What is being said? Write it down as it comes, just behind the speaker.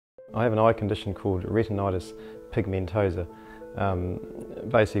I have an eye condition called retinitis pigmentosa.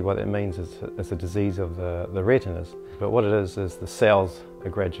 Basically what that means is it's a disease of the retinas, but what it is the cells are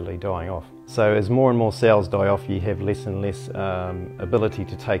gradually dying off. So as more and more cells die off, you have less and less ability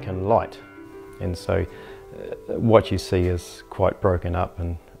to take in light, and so what you see is quite broken up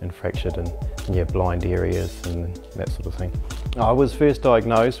and fractured, and you have blind areas and that sort of thing. I was first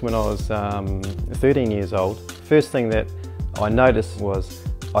diagnosed when I was 13 years old. First thing that I noticed was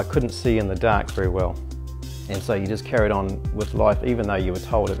I couldn't see in the dark very well, and so you just carried on with life even though you were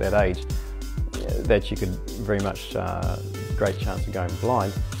told at that age that you could very much great chance of going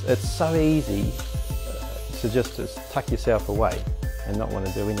blind. It's so easy to just tuck yourself away and not want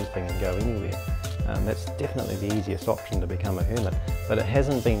to do anything and go anywhere. That's definitely the easiest option, to become a hermit, but it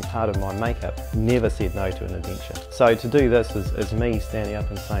hasn't been part of my makeup. Never said no to an adventure. So to do this is me standing up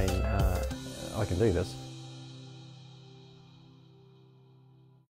and saying I can do this.